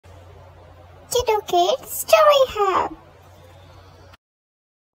Kiddo Kid Story Hub.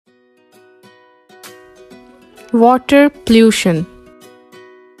 Water pollution.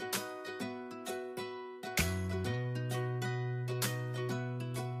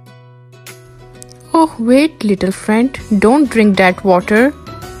 Oh, wait, little friend, don't drink that water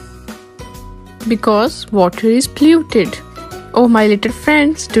because water is polluted. Oh, my little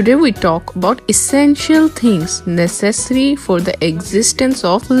friends, today we talk about essential things necessary for the existence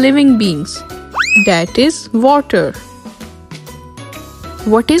of living beings. That is water.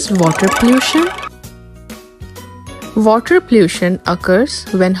 What is water pollution? Water pollution occurs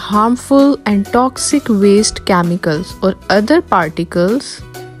when harmful and toxic waste chemicals or other particles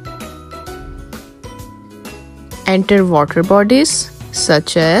enter water bodies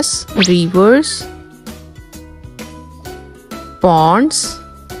such as rivers, ponds,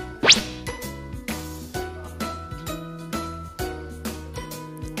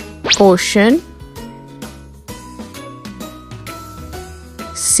 ocean,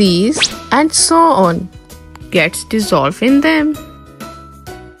 seas, and so on, gets dissolved in them.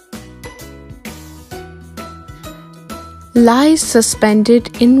 Lies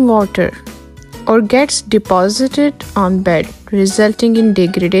suspended in water or gets deposited on bed, resulting in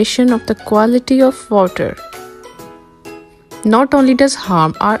degradation of the quality of water. Not only does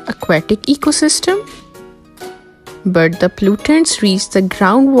harm our aquatic ecosystem, but the pollutants reach the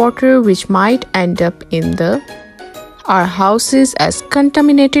groundwater, which might end up in our houses as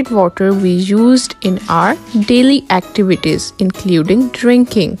contaminated water we used in our daily activities, including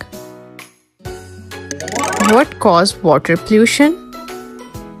drinking. What causes water pollution?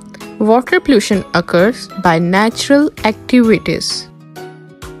 Water pollution occurs by natural activities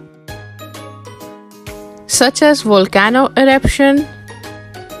such as volcano eruption,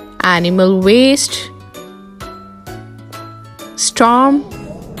 animal waste, storm,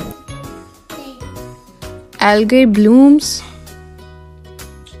 algae blooms,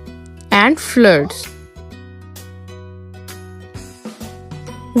 and floods.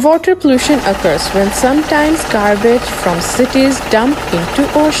 Water pollution occurs when sometimes garbage from cities dump into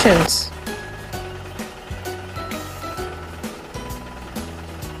oceans.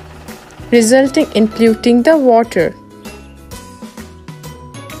 Resulting in polluting the water.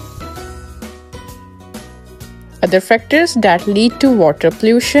 Other factors that lead to water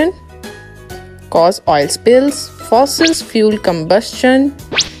pollution cause oil spills, fossil fuel combustion,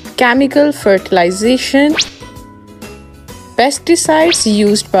 chemical fertilization, pesticides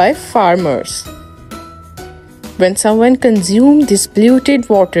used by farmers. When someone consumes this polluted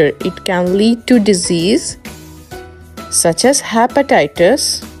water, it can lead to disease such as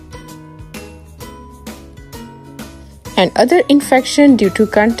hepatitis and other infection due to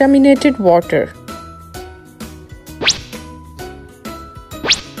contaminated water.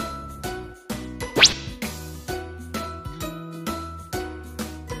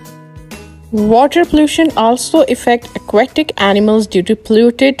 Water pollution also affects aquatic animals due to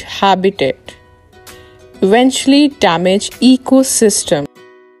polluted habitat, eventually damage ecosystem.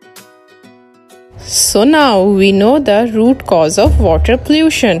 So now we know the root cause of water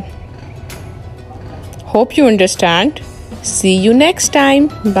pollution. Hope you understand. See you next time.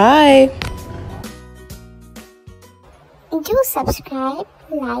 Bye. Do subscribe,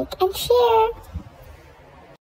 like, and share.